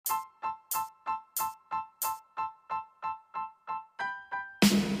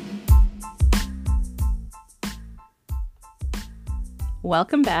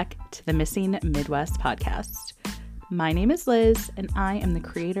Welcome back to the Missing Midwest podcast. My name is Liz, and I am the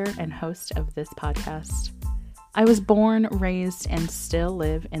creator and host of this podcast. I was born, raised, and still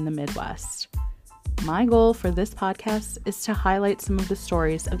live in the Midwest. My goal for this podcast is to highlight some of the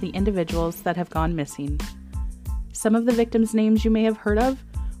stories of the individuals that have gone missing. Some of the victims' names you may have heard of,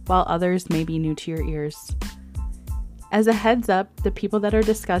 while others may be new to your ears. As a heads up, the people that are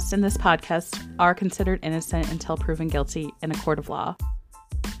discussed in this podcast are considered innocent until proven guilty in a court of law.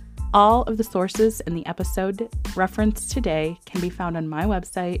 All of the sources in the episode referenced today can be found on my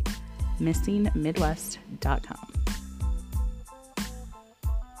website, missingmidwest.com.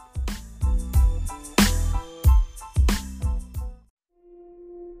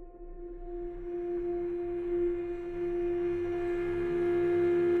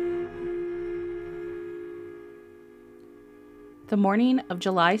 The morning of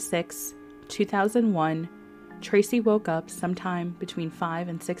July 6, 2001, Tracy woke up sometime between 5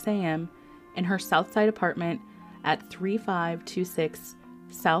 and 6 a.m. in her Southside apartment at 3526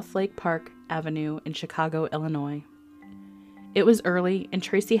 South Lake Park Avenue in Chicago, Illinois. It was early and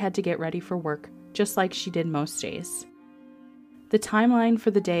Tracy had to get ready for work, just like she did most days. The timeline for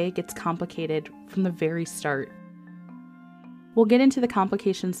the day gets complicated from the very start. We'll get into the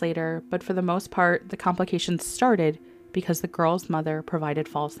complications later, but for the most part, the complications started because the girl's mother provided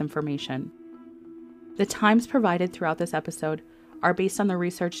false information. The times provided throughout this episode are based on the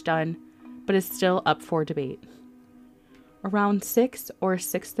research done, but is still up for debate. Around 6 or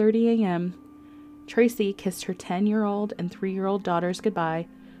 6:30 a.m., Tracy kissed her 10-year-old and 3-year-old daughters goodbye,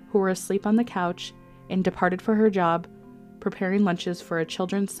 who were asleep on the couch, and departed for her job, preparing lunches for a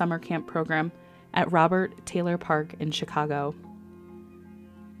children's summer camp program at Robert Taylor Park in Chicago.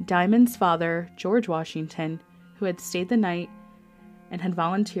 Diamond's father, George Washington, who had stayed the night and had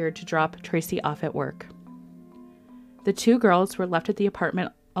volunteered to drop Tracy off at work. The two girls were left at the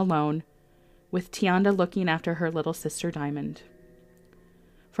apartment alone, with Tionda looking after her little sister Diamond.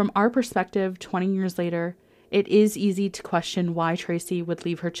 From our perspective, 20 years later, it is easy to question why Tracy would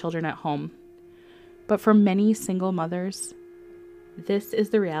leave her children at home. But for many single mothers, this is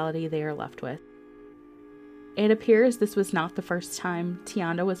the reality they are left with. It appears this was not the first time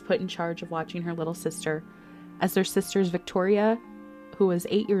Tionda was put in charge of watching her little sister, as their sisters Victoria, who was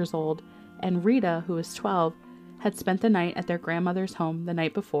 8 years old, and Rita, who was 12, had spent the night at their grandmother's home the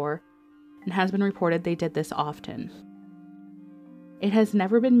night before, and has been reported they did this often. It has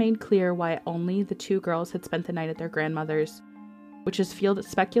never been made clear why only the two girls had spent the night at their grandmother's, which is fueled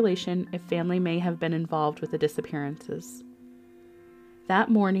speculation if family may have been involved with the disappearances.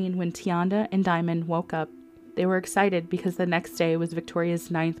 That morning, when Tionda and Diamond woke up, they were excited because the next day was Victoria's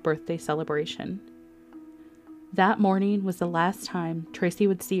 9th birthday celebration. That morning was the last time Tracy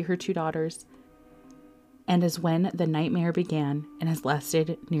would see her two daughters, and is when the nightmare began and has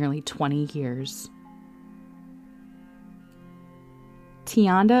lasted nearly 20 years.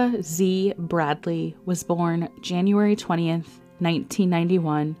 Tionda Z. Bradley was born January 20th,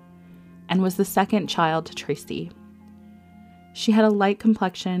 1991, and was the second child to Tracy. She had a light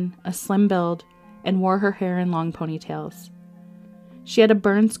complexion, a slim build, and wore her hair in long ponytails. She had a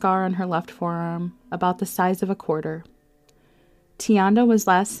burn scar on her left forearm, about the size of a quarter. Tionda was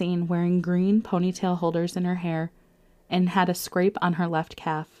last seen wearing green ponytail holders in her hair and had a scrape on her left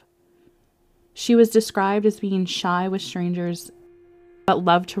calf. She was described as being shy with strangers, but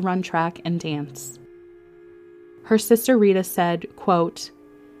loved to run track and dance. Her sister Rita said, quote,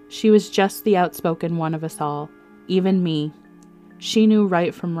 "She was just the outspoken one of us all, even me. She knew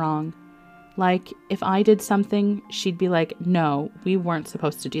right from wrong. Like, if I did something, she'd be like, no, we weren't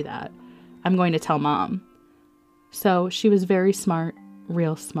supposed to do that. I'm going to tell Mom." So she was very smart,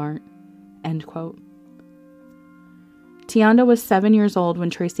 real smart, end quote. Tionda was 7 years old when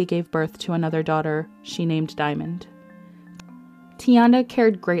Tracy gave birth to another daughter she named Diamond. Tionda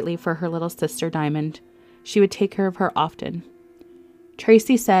cared greatly for her little sister Diamond. She would take care of her often.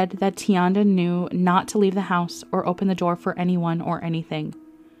 Tracy said that Tionda knew not to leave the house or open the door for anyone or anything.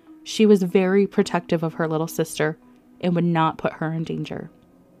 She was very protective of her little sister and would not put her in danger.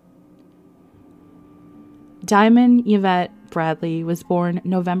 Diamond Yvette Bradley was born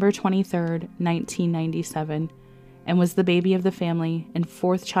November 23rd, 1997, and was the baby of the family and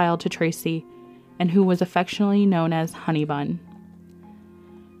fourth child to Tracy, and who was affectionately known as Honey Bun.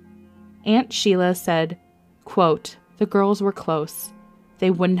 Aunt Sheila said, quote, "The girls were close.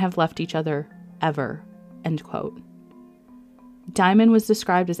 They wouldn't have left each other, ever," end quote. Diamond was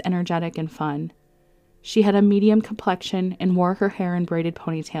described as energetic and fun. She had a medium complexion and wore her hair in braided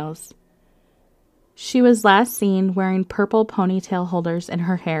ponytails. She was last seen wearing purple ponytail holders in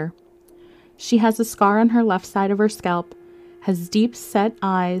her hair. She has a scar on her left side of her scalp has deep-set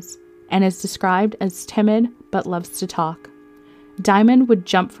eyes, and is described as timid but loves to talk. Diamond would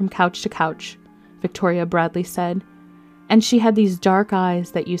jump from couch to couch, Victoria Bradley said, and she had these dark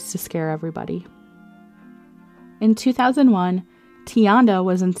eyes that used to scare everybody. In 2001, Tionda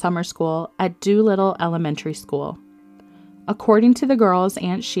was in summer school at Doolittle Elementary School. According to the girls'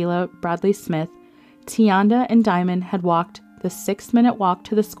 Aunt Sheila Bradley Smith, Tionda and Diamond had walked the 6-minute walk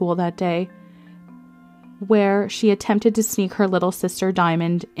to the school that day, where she attempted to sneak her little sister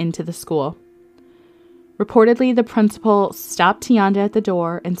Diamond into the school. Reportedly, the principal stopped Tionda at the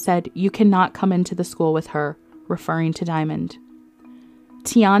door and said, "You cannot come into the school with her," referring to Diamond.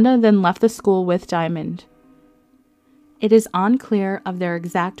 Tionda then left the school with Diamond. It is unclear of their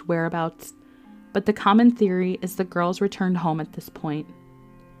exact whereabouts, but the common theory is the girls returned home at this point.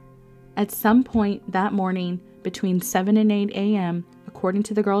 At some point that morning, between 7 and 8 a.m., according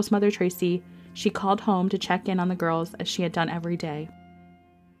to the girls' mother Tracy, she called home to check in on the girls as she had done every day.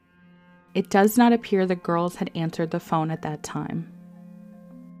 It does not appear the girls had answered the phone at that time.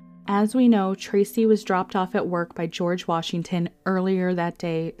 As we know, Tracy was dropped off at work by George Washington earlier that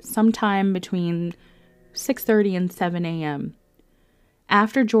day, sometime between 6:30 and 7 a.m.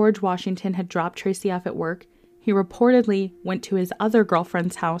 After George Washington had dropped Tracy off at work, he reportedly went to his other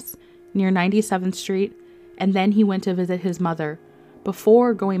girlfriend's house near 97th Street, and then he went to visit his mother,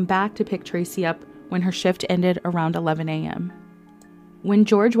 before going back to pick Tracy up when her shift ended around 11 a.m. When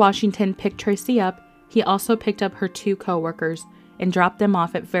George Washington picked Tracy up, he also picked up her 2 co-workers and dropped them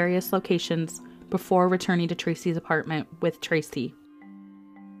off at various locations before returning to Tracy's apartment with Tracy.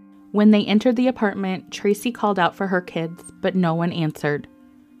 When they entered the apartment, Tracy called out for her kids, but no one answered.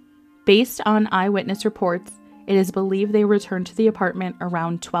 Based on eyewitness reports, it is believed they returned to the apartment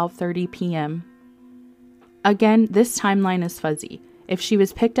around 12:30 p.m. Again, this timeline is fuzzy. If she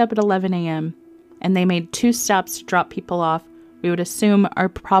was picked up at 11 a.m. and they made 2 stops to drop people off, we would assume are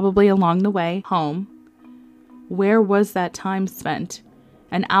probably along the way home. Where was that time spent?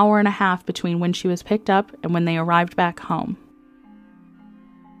 An hour and a half between when she was picked up and when they arrived back home.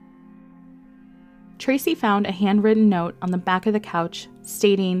 Tracy found a handwritten note on the back of the couch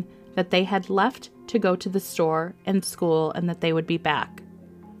stating that they had left to go to the store and school and that they would be back.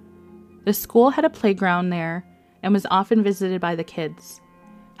 The school had a playground there and was often visited by the kids.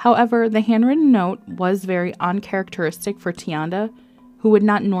 However, the handwritten note was very uncharacteristic for Tionda, who would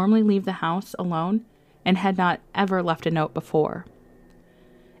not normally leave the house alone and had not ever left a note before.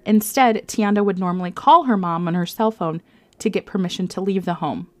 Instead, Tionda would normally call her mom on her cell phone to get permission to leave the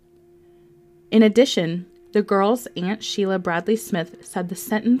home. In addition, the girls' Aunt Sheila Bradley Smith said the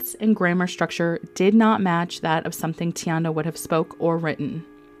sentence and grammar structure did not match that of something Tionda would have spoke or written.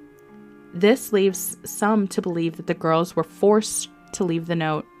 This leaves some to believe that the girls were forced to leave the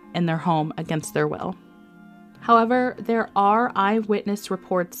note in their home against their will. However, there are eyewitness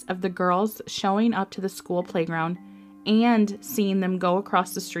reports of the girls showing up to the school playground and seeing them go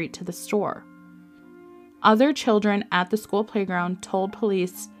across the street to the store. Other children at the school playground told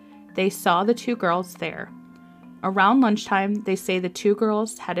police they saw the 2 girls there. Around lunchtime, they say the 2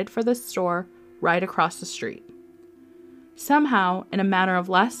 girls headed for the store right across the street. Somehow, in a matter of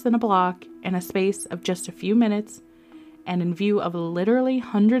less than a block, in a space of just a few minutes, and in view of literally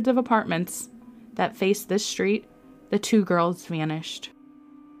hundreds of apartments that face this street, the 2 girls vanished.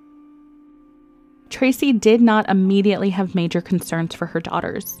 Tracy did not immediately have major concerns for her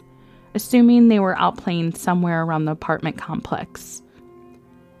daughters, assuming they were out playing somewhere around the apartment complex.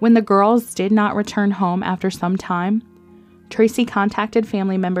 When the girls did not return home after some time, Tracy contacted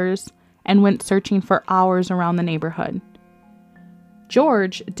family members and went searching for hours around the neighborhood.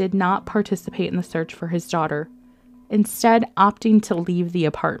 George did not participate in the search for his daughter, instead opting to leave the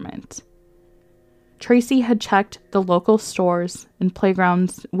apartment. Tracy had checked the local stores and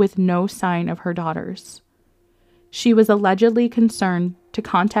playgrounds with no sign of her daughters. She was allegedly concerned to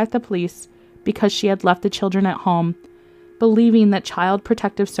contact the police because she had left the children at home, believing that Child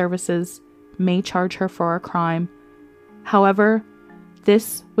Protective Services may charge her for a crime. However,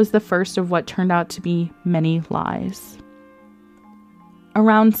 this was the first of what turned out to be many lies.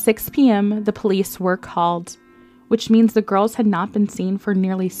 Around 6 p.m., the police were called, which means the girls had not been seen for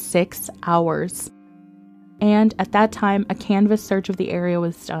nearly 6 hours. And at that time, a canvas search of the area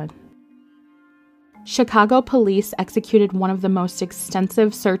was done. Chicago police executed one of the most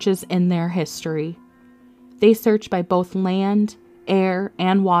extensive searches in their history. They searched by both land, air,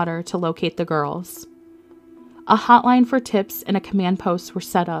 and water to locate the girls. A hotline for tips and a command post were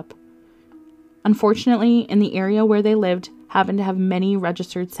set up. Unfortunately, in the area where they lived happened to have many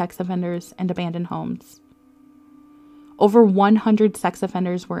registered sex offenders and abandoned homes. Over 100 sex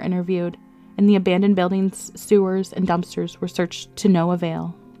offenders were interviewed, and the abandoned buildings, sewers, and dumpsters were searched to no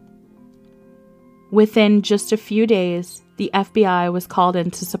avail. Within just a few days, the FBI was called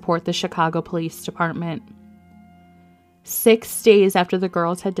in to support the Chicago Police Department. 6 days after the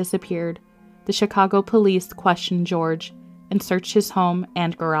girls had disappeared, the Chicago police questioned George and searched his home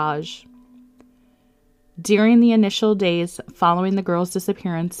and garage. During the initial days following the girls'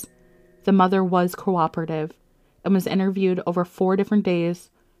 disappearance, the mother was cooperative and was interviewed over 4 different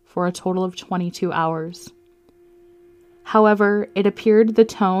days for a total of 22 hours. However, it appeared the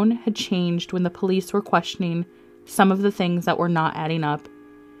tone had changed when the police were questioning some of the things that were not adding up,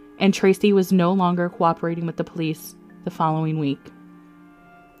 and Tracy was no longer cooperating with the police the following week.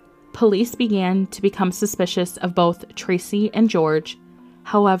 Police began to become suspicious of both Tracy and George.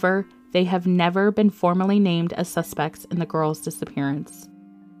 However, they have never been formally named as suspects in the girls' disappearance.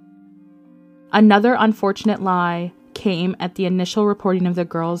 Another unfortunate lie came at the initial reporting of the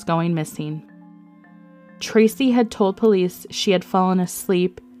girls going missing. Tracy had told police she had fallen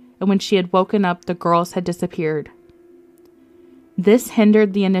asleep, and when she had woken up, the girls had disappeared. This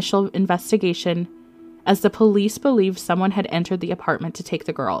hindered the initial investigation, as the police believed someone had entered the apartment to take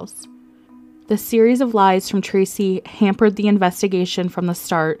the girls. The series of lies from Tracy hampered the investigation from the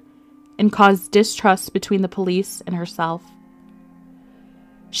start and caused distrust between the police and herself.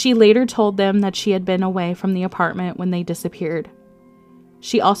 She later told them that she had been away from the apartment when they disappeared.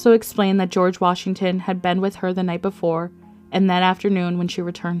 She also explained that George Washington had been with her the night before and that afternoon when she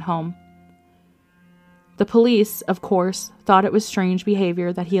returned home. The police, of course, thought it was strange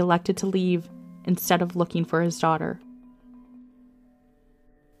behavior that he elected to leave instead of looking for his daughter.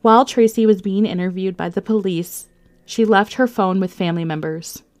 While Tracy was being interviewed by the police, she left her phone with family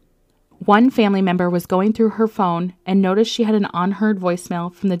members. One family member was going through her phone and noticed she had an unheard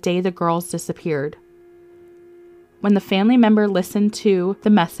voicemail from the day the girls disappeared. When the family member listened to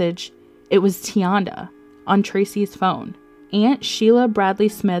the message, it was Tionda on Tracy's phone. Aunt Sheila Bradley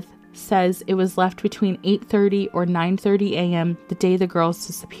Smith says it was left between 8:30 or 9:30 a.m. the day the girls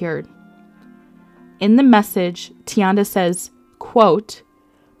disappeared. In the message, Tionda says, quote,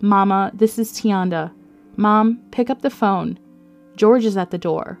 "Mama, this is Tionda. Mom, pick up the phone. George is at the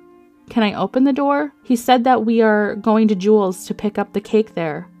door. Can I open the door? He said that we are going to Jewel's to pick up the cake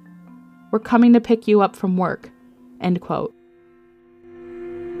there. We're coming to pick you up from work." End quote.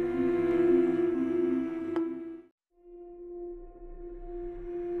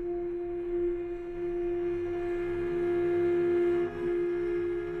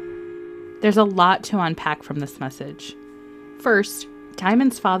 There's a lot to unpack from this message. First,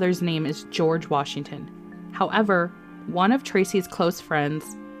 Diamond's father's name is George Washington. However, one of Tracy's close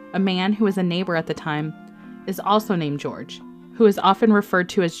friends, a man who was a neighbor at the time, is also named George, who is often referred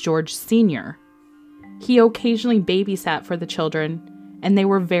to as George Sr. He occasionally babysat for the children, and they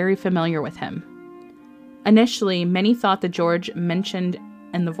were very familiar with him. Initially, many thought the George mentioned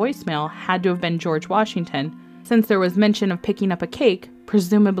in the voicemail had to have been George Washington, since there was mention of picking up a cake,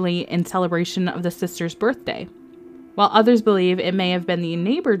 presumably in celebration of the sister's birthday, while others believe it may have been the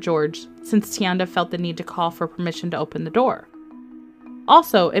neighbor George, since Tionda felt the need to call for permission to open the door.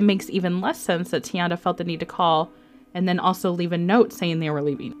 Also, it makes even less sense that Tionda felt the need to call and then also leave a note saying they were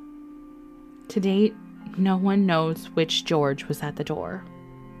leaving. To date, no one knows which George was at the door.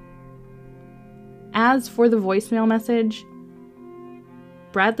 As for the voicemail message,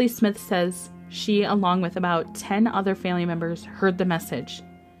 Bradley Smith says she, along with about 10 other family members, heard the message.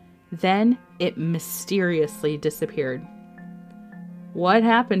 Then it mysteriously disappeared. What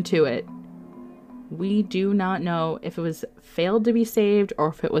happened to it? We do not know if it was failed to be saved or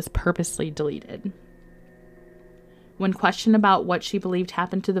if it was purposely deleted. When questioned about what she believed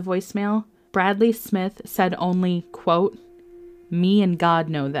happened to the voicemail, Bradley Smith said only, quote, "Me and God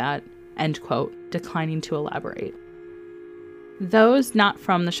know that," end quote, declining to elaborate. Those not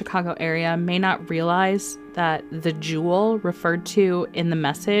from the Chicago area may not realize that the Jewel referred to in the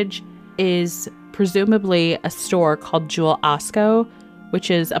message is presumably a store called Jewel Osco, which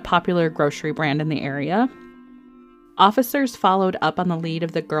is a popular grocery brand in the area. Officers followed up on the lead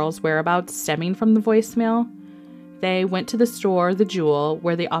of the girls' whereabouts stemming from the voicemail. They went to the store, the Jewel,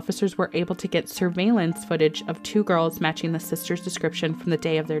 where the officers were able to get surveillance footage of 2 girls matching the sister's description from the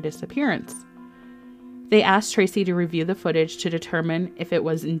day of their disappearance. They asked Tracy to review the footage to determine if it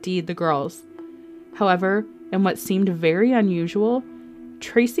was indeed the girls. However, in what seemed very unusual,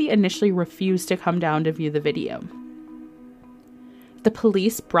 Tracy initially refused to come down to view the video. The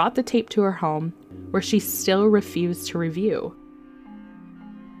police brought the tape to her home, where she still refused to review.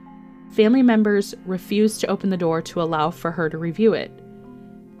 Family members refused to open the door to allow for her to review it.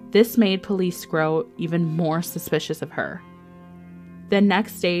 This made police grow even more suspicious of her. The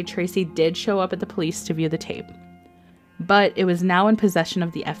next day, Tracy did show up at the police to view the tape, but it was now in possession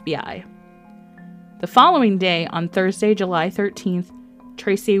of the FBI. The following day, on Thursday, July 13th,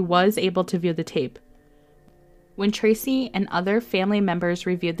 Tracy was able to view the tape. When Tracy and other family members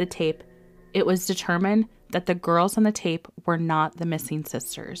reviewed the tape, it was determined that the girls on the tape were not the missing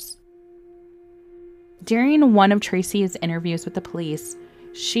sisters. During one of Tracy's interviews with the police,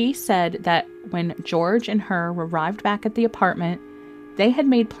 she said that when George and her arrived back at the apartment, they had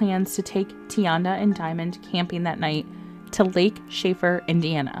made plans to take Tionda and Diamond camping that night to Lake Schaefer,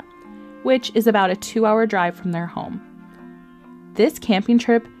 Indiana, which is about a 2-hour drive from their home. This camping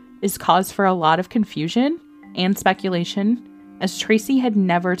trip is cause for a lot of confusion and speculation, as Tracy had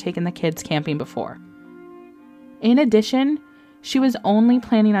never taken the kids camping before. In addition, she was only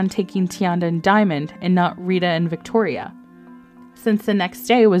planning on taking Tionda and Diamond and not Rita and Victoria. Since the next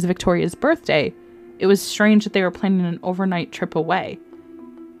day was Victoria's birthday, it was strange that they were planning an overnight trip away.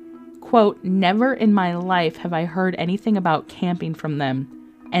 Quote, "Never in my life have I heard anything about camping from them,"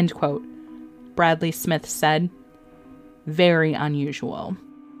 end quote, Bradley Smith said. Very unusual.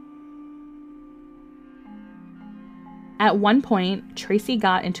 At one point, Tracy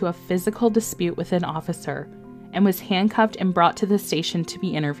got into a physical dispute with an officer and was handcuffed and brought to the station to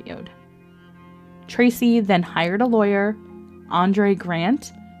be interviewed. Tracy then hired a lawyer, Andre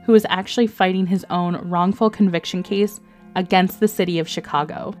Grant, who was actually fighting his own wrongful conviction case against the city of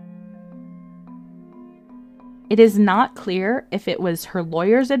Chicago. It is not clear if it was her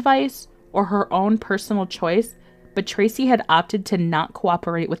lawyer's advice or her own personal choice, but Tracy had opted to not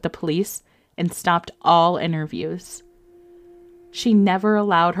cooperate with the police and stopped all interviews. She never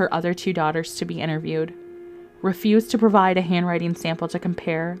allowed her other 2 daughters to be interviewed, refused to provide a handwriting sample to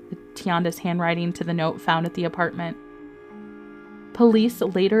compare Tionda's handwriting to the note found at the apartment. Police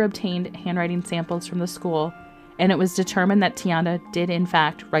later obtained handwriting samples from the school, and it was determined that Tionda did in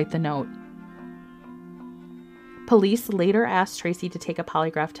fact write the note. Police later asked Tracy to take a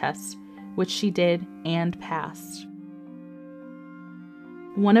polygraph test, which she did and passed.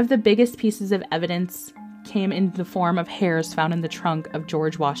 One of the biggest pieces of evidence came in the form of hairs found in the trunk of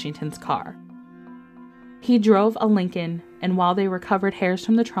George Washington's car. He drove a Lincoln, and while they recovered hairs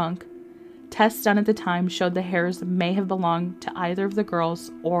from the trunk, tests done at the time showed the hairs may have belonged to either of the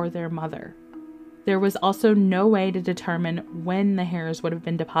girls or their mother. There was also no way to determine when the hairs would have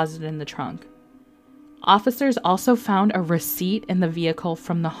been deposited in the trunk. Officers also found a receipt in the vehicle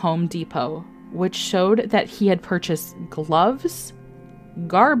from the Home Depot, which showed that he had purchased gloves,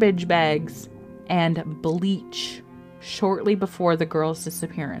 garbage bags, and bleach shortly before the girls'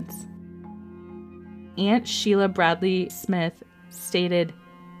 disappearance. Aunt Sheila Bradley Smith stated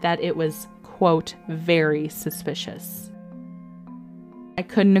that it was, quote, "very suspicious." I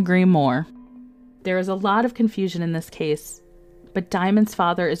couldn't agree more. There is a lot of confusion in this case, but Diamond's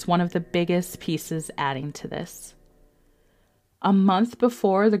father is one of the biggest pieces adding to this. A month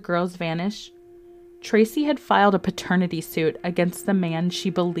before the girls vanished, Tracy had filed a paternity suit against the man she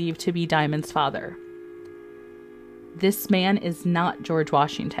believed to be Diamond's father. This man is not George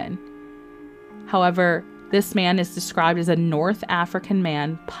Washington. However, this man is described as a North African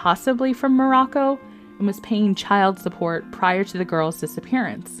man, possibly from Morocco, and was paying child support prior to the girls'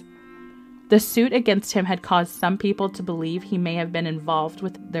 disappearance. The suit against him had caused some people to believe he may have been involved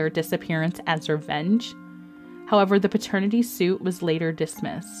with their disappearance as revenge. However, the paternity suit was later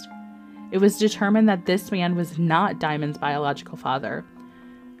dismissed. It was determined that this man was not Diamond's biological father.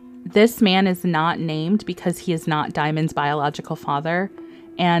 This man is not named because he is not Diamond's biological father,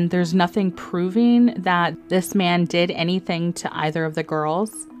 and there's nothing proving that this man did anything to either of the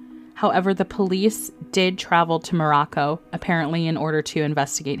girls. However, the police did travel to Morocco, apparently in order to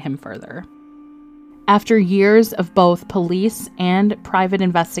investigate him further. After years of both police and private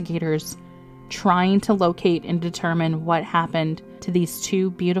investigators trying to locate and determine what happened to these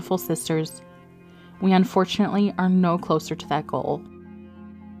 2 beautiful sisters, we unfortunately are no closer to that goal.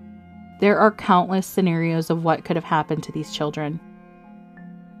 There are countless scenarios of what could have happened to these children.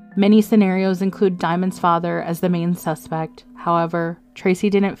 Many scenarios include Diamond's father as the main suspect. However, Tracy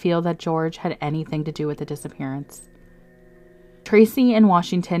didn't feel that George had anything to do with the disappearance. Tracy and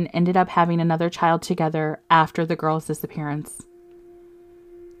Washington ended up having another child together after the girls' disappearance.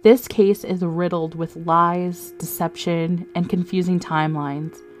 This case is riddled with lies, deception, and confusing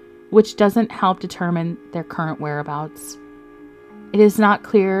timelines, which doesn't help determine their current whereabouts. It is not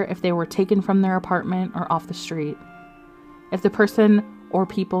clear if they were taken from their apartment or off the street, if the person or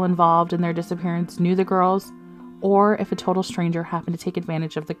people involved in their disappearance knew the girls, or if a total stranger happened to take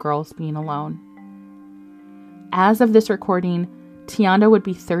advantage of the girls being alone. As of this recording, Tionda would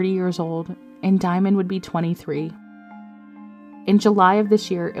be 30 years old and Diamond would be 23. In July of this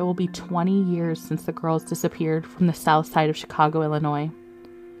year, it will be 20 years since the girls disappeared from the south side of Chicago, Illinois.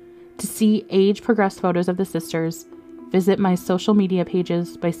 To see age-progressed photos of the sisters, visit my social media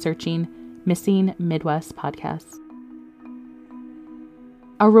pages by searching Missing Midwest Podcasts.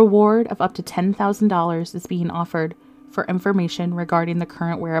 A reward of up to $10,000 is being offered for information regarding the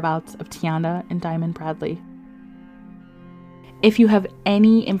current whereabouts of Tionda and Diamond Bradley. If you have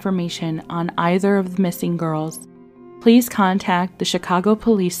any information on either of the missing girls, please contact the Chicago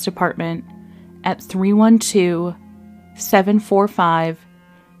Police Department at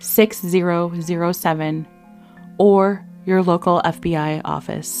 312-745-6007 or your local FBI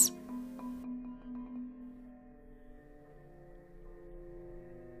office.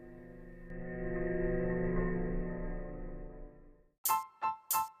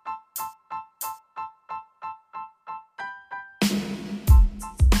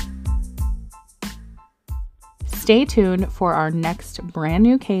 Stay tuned for our next brand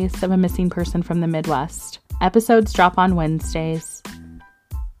new case of a missing person from the Midwest. Episodes drop on Wednesdays.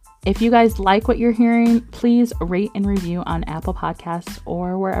 If you guys like what you're hearing, please rate and review on Apple Podcasts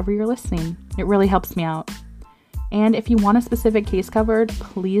or wherever you're listening. It really helps me out. And if you want a specific case covered,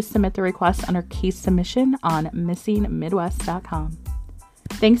 please submit the request under case submission on missingmidwest.com.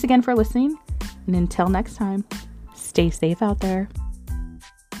 Thanks again for listening, and until next time, stay safe out there.